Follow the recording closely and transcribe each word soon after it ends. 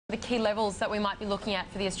The key levels that we might be looking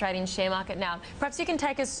at for the Australian share market now. Perhaps you can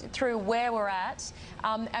take us through where we're at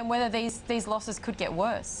and whether these losses could get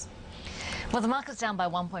worse. Well, the market's down by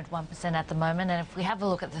 1.1% at the moment, and if we have a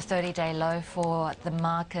look at the 30-day low for the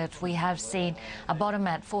market, we have seen a bottom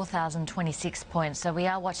at 4,026 points. So we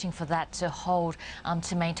are watching for that to hold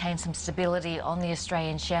to maintain some stability on the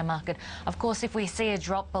Australian share market. Of course, if we see a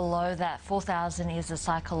drop below that, 4,000 is a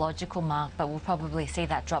psychological mark, but we'll probably see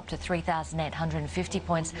that drop to 3,850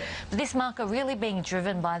 points. But this market really being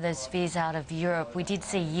driven by those fears out of Europe. We did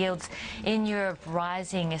see yields in Europe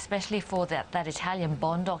rising, especially for that Italian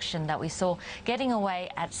bond auction that we saw getting away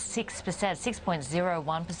at 6%,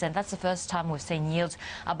 6.01%. That's the first time we've seen yields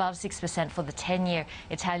above 6% for the 10-year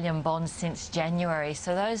Italian bonds since January.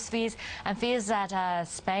 So those fears that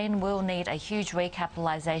Spain will need a huge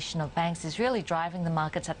recapitalisation of banks is really driving the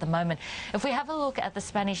markets at the moment. If we have a look at the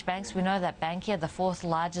Spanish banks, we know that Bankia, the fourth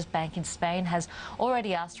largest bank in Spain, has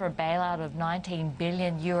already asked for a bailout of 19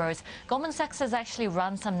 billion euros. Goldman Sachs has actually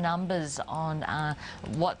run some numbers on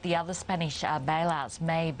what the other Spanish bailouts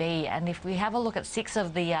may be, and if we have a look at 6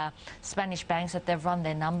 of the Spanish banks that they've run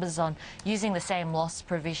their numbers on using the same loss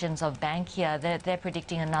provisions of Bankia, they're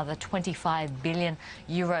predicting another 25 billion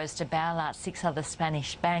euros to bail out 6 other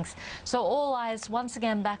Spanish banks. So all eyes once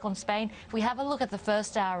again back on Spain. If we have a look at the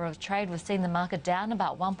first hour of trade, we've seen the market down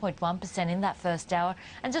about 1.1% in that first hour,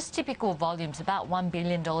 and just typical volumes, about $1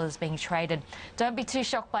 billion being traded. Don't be too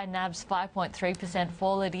shocked by NAB's 5.3%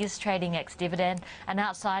 fall. It is trading ex-dividend, and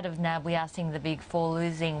outside of NAB we are seeing the big four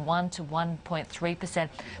losing 1 to 1.3%.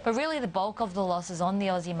 But really the bulk of the losses on the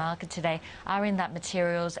Aussie market today are in that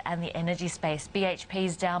materials and the energy space.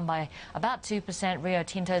 BHP's down by about 2%. Rio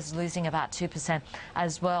Tinto's losing about 2%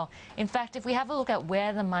 as well. In fact, if we have a look at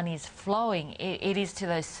where the money's flowing, it is to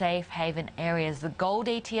those safe haven areas. The gold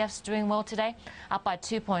ETF's doing well today, up by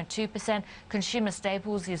 2.2%. Consumer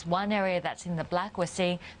staples is one area that's in the black. We're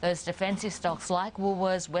seeing those defensive stocks like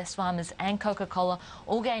Woolworths, Wesfarmers and Coca-Cola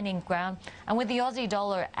all gaining ground. And with the Aussie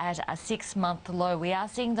dollar at a 6-month low, we are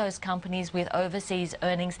seeing those companies with overseas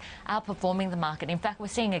earnings outperforming the market. In fact, we're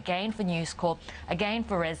seeing a gain for News Corp, a gain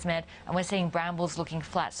for ResMed, and we're seeing Brambles looking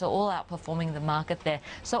flat, so all outperforming the market there.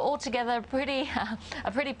 So altogether,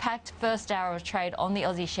 a pretty packed first hour of trade on the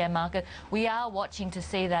Aussie share market. We are watching to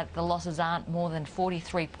see that the losses aren't more than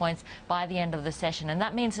 43 points by the end of the session, and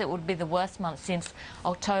that means it would be the worst month since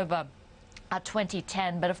October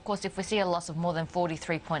 2010. But of course, if we see a loss of more than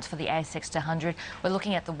 43 points for the ASX 200, we're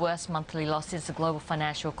looking at the worst monthly loss since the global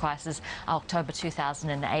financial crisis, October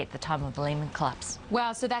 2008, the time of the Lehman collapse.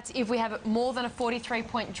 Wow, so that's if we have more than a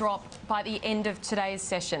 43-point drop by the end of today's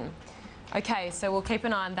session. Okay, so we'll keep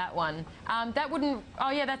an eye on that one. That wouldn't... Oh,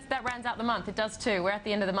 yeah, that rounds out the month. It does too. We're at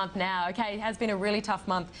the end of the month now. Okay, it has been a really tough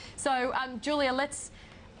month. So, Julia, let's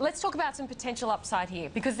talk about some potential upside here,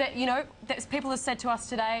 because, people have said to us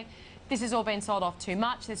today, this has all been sold off too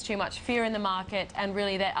much, there's too much fear in the market, and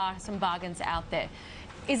really there are some bargains out there.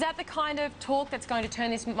 Is that the kind of talk that's going to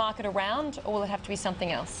turn this market around, or will it have to be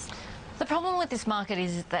something else? The problem with this market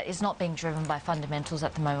is that it's not being driven by fundamentals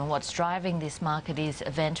at the moment. What's driving this market is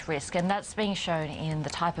event risk, and that's being shown in the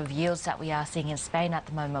type of yields that we are seeing in Spain at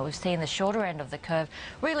the moment. We've seen the shorter end of the curve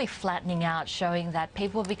really flattening out, showing that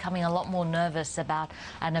people are becoming a lot more nervous about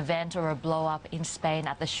an event or a blow-up in Spain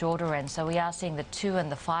at the shorter end. So we are seeing the 2-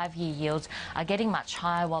 and the 5-year yields are getting much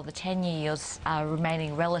higher, while the 10-year yields are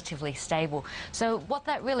remaining relatively stable. So what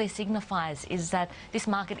that really signifies is that this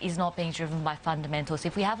market is not being driven by fundamentals.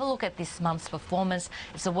 If we have a look at this month's performance,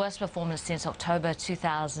 it's the worst performance since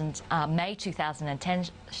May 2010,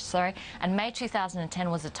 and May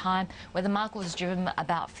 2010 was a time where the market was driven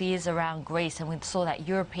about fears around Greece, and we saw that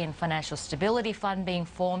European Financial Stability Fund being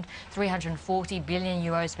formed, 340 billion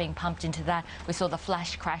euros being pumped into that. We saw the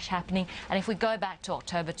flash crash happening, and if we go back to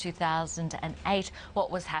October 2008,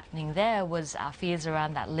 what was happening there was fears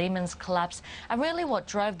around that Lehman's collapse, and really what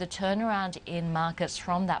drove the turnaround in markets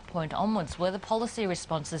from that point onwards were the policy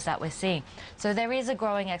responses that we're seeing. So there is a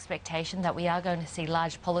growing expectation that we are going to see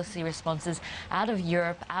large policy responses out of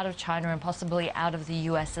Europe, out of China, and possibly out of the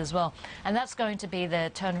US as well. And that's going to be the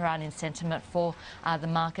turnaround in sentiment for the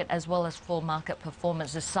market, as well as for market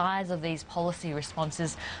performance. The size of these policy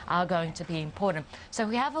responses are going to be important. So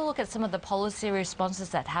we have a look at some of the policy responses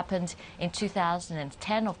that happened in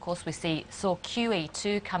 2010. Of course, we saw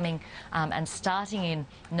QE2 coming and starting in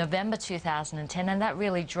November 2010, and that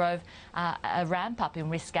really drove a ramp up in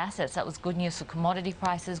risk assets. That was good news for commodity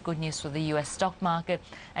prices, good news for the US stock market,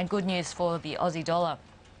 and good news for the Aussie dollar.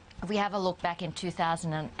 If we have a look back in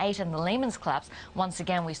 2008 and the Lehman's collapse, once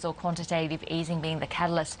again we saw quantitative easing being the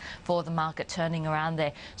catalyst for the market turning around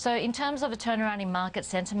there. So in terms of a turnaround in market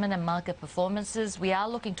sentiment and market performances, we are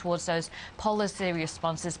looking towards those policy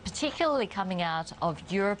responses, particularly coming out of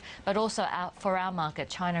Europe, but also out for our market.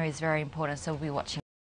 China is very important, so we'll be watching.